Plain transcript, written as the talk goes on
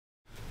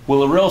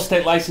Will a real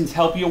estate license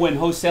help you when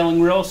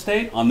wholesaling real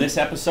estate? On this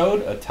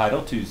episode of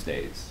Title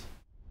Tuesdays.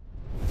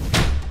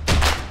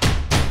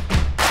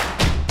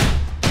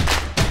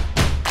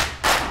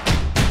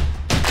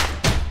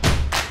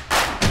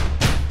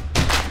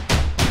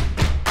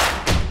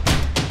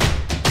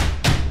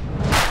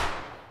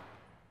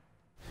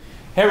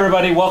 Hey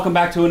everybody, welcome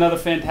back to another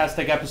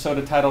fantastic episode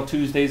of Title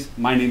Tuesdays.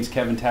 My name's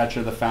Kevin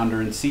Tacher, the founder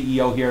and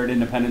CEO here at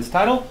Independence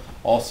Title,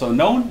 also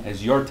known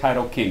as your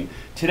Title King.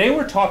 Today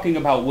we're talking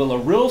about, will a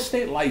real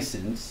estate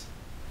license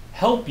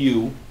help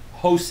you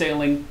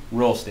wholesaling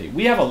real estate?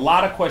 We have a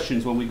lot of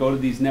questions when we go to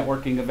these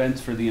networking events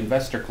for the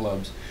investor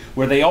clubs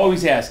where they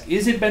always ask,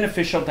 is it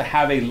beneficial to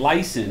have a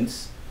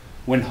license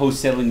when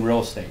wholesaling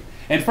real estate?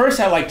 And first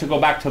I like to go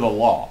back to the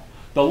law.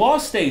 The law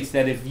states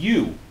that if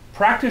you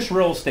practice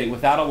real estate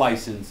without a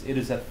license, it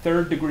is a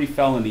third-degree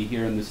felony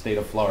here in the state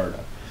of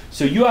Florida.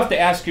 So you have to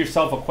ask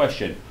yourself a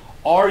question.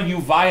 Are you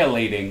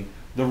violating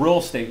the real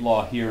estate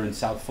law here in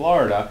South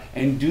Florida,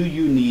 and do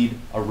you need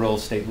a real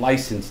estate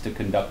license to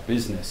conduct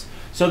business?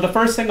 So the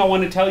first thing I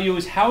want to tell you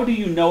is, how do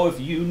you know if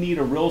you need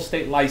a real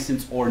estate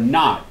license or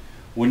not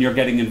when you're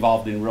getting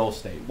involved in real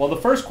estate? Well, the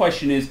first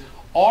question is,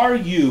 are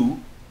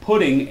you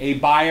putting a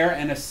buyer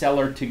and a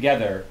seller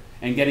together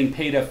and getting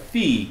paid a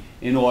fee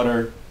in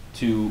order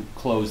to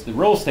close the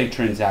real estate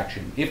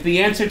transaction? If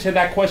the answer to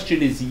that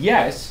question is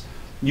yes,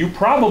 you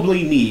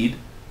probably need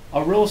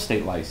a real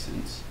estate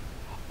license.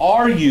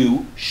 Are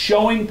you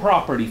showing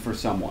property for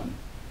someone?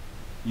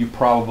 You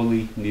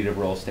probably need a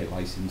real estate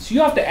license. You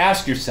have to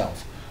ask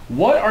yourself,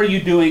 what are you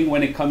doing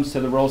when it comes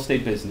to the real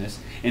estate business,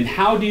 and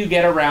how do you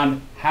get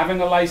around having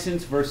a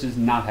license versus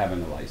not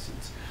having a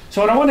license?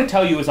 So what I want to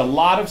tell you is, a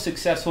lot of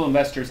successful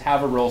investors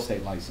have a real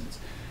estate license.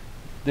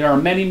 There are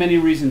many, many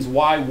reasons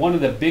why. One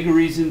of the big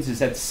reasons is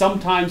that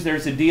sometimes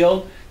there's a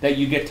deal that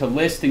you get to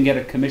list and get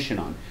a commission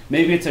on.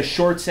 Maybe it's a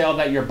short sale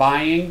that you're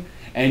buying,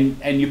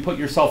 and you put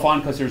yourself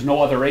on because there's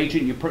no other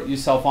agent. You put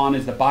yourself on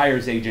as the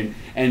buyer's agent,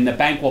 and the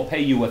bank will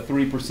pay you a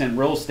 3%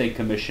 real estate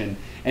commission,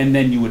 and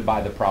then you would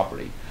buy the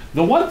property.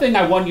 The one thing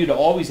I want you to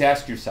always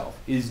ask yourself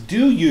is,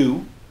 do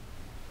you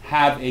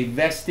have a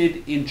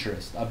vested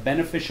interest, a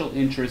beneficial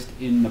interest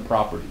in the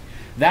property?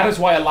 That is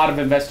why a lot of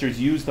investors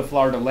use the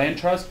Florida Land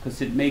Trust,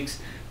 because it makes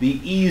the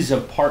ease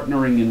of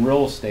partnering in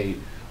real estate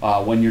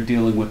when you're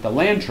dealing with the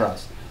land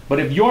trust.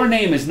 But if your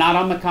name is not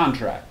on the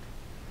contract,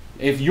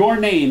 if your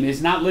name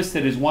is not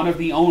listed as one of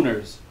the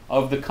owners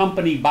of the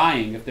company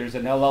buying, if there's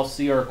an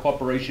LLC or a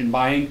corporation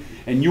buying,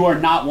 and you are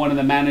not one of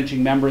the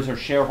managing members or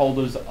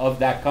shareholders of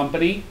that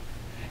company,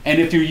 and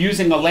if you're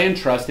using a land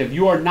trust, if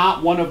you are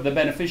not one of the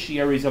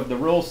beneficiaries of the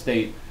real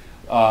estate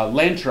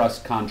land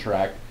trust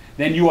contract,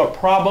 then you are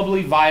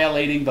probably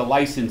violating the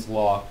license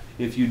law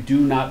if you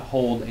do not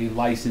hold a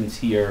license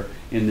here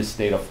in the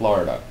state of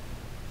Florida.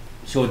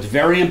 So it's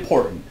very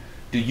important.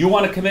 Do you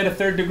want to commit a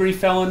third-degree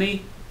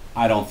felony?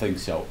 I don't think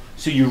so.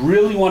 So you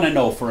really want to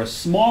know, for a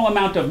small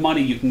amount of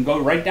money, you can go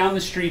right down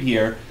the street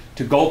here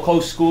to Gold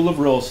Coast School of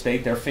Real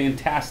Estate. They're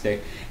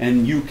fantastic,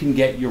 and you can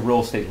get your real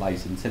estate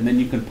license, and then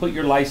you can put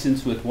your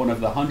license with one of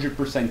the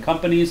 100%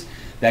 companies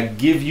that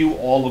give you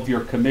all of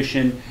your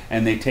commission,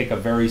 and they take a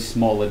very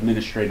small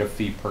administrative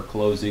fee per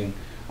closing,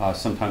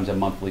 sometimes a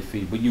monthly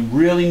fee. But you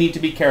really need to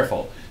be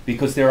careful,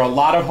 because there are a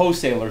lot of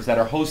wholesalers that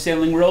are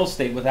wholesaling real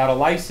estate without a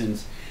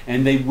license,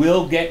 and they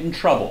will get in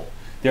trouble.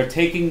 They're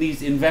taking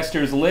these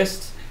investors'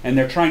 lists and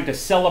they're trying to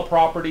sell a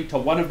property to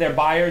one of their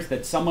buyers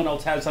that someone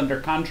else has under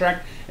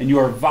contract, and you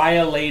are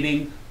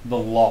violating the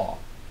law.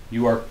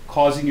 You are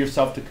causing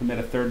yourself to commit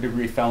a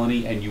third-degree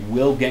felony, and you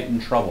will get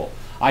in trouble.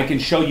 I can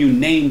show you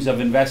names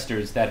of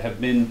investors that have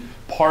been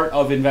part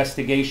of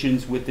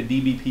investigations with the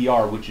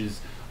DBPR, which is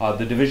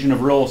the Division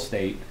of Real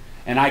Estate,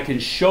 and I can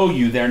show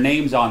you their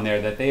names on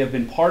there, that they have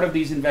been part of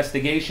these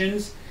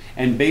investigations,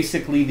 and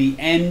basically the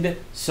end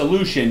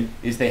solution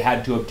is they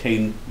had to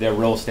obtain their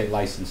real estate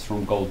license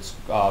from Gold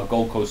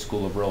Coast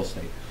School of Real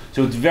Estate.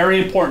 So it's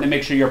very important to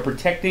make sure you're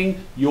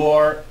protecting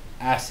your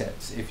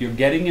assets. If you're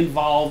getting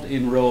involved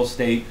in real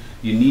estate,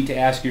 you need to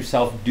ask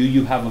yourself, do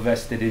you have a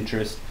vested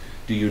interest?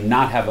 Do you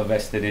not have a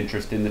vested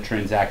interest in the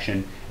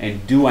transaction?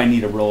 And do I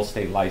need a real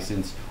estate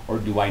license, or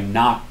do I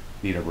not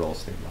need a real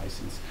estate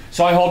license?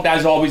 So I hope,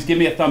 as always, give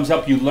me a thumbs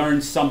up. You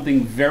learned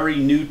something very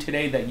new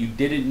today that you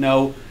didn't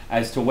know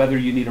as to whether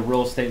you need a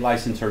real estate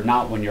license or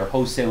not when you're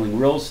wholesaling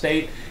real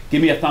estate.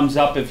 Give me a thumbs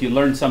up if you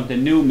learned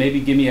something new. Maybe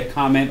give me a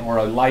comment or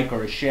a like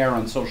or a share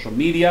on social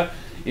media.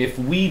 If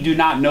we do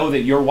not know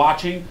that you're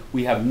watching,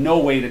 we have no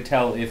way to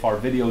tell if our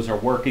videos are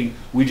working.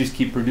 We just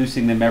keep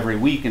producing them every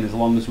week, and as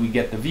long as we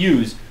get the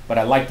views. But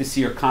I'd like to see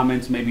your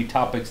comments, maybe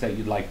topics that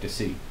you'd like to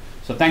see.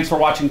 So thanks for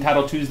watching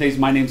Title Tuesdays.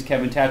 My name's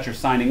Kevin Tacher,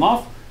 signing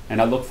off,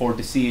 and I look forward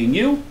to seeing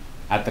you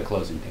at the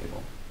closing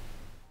table.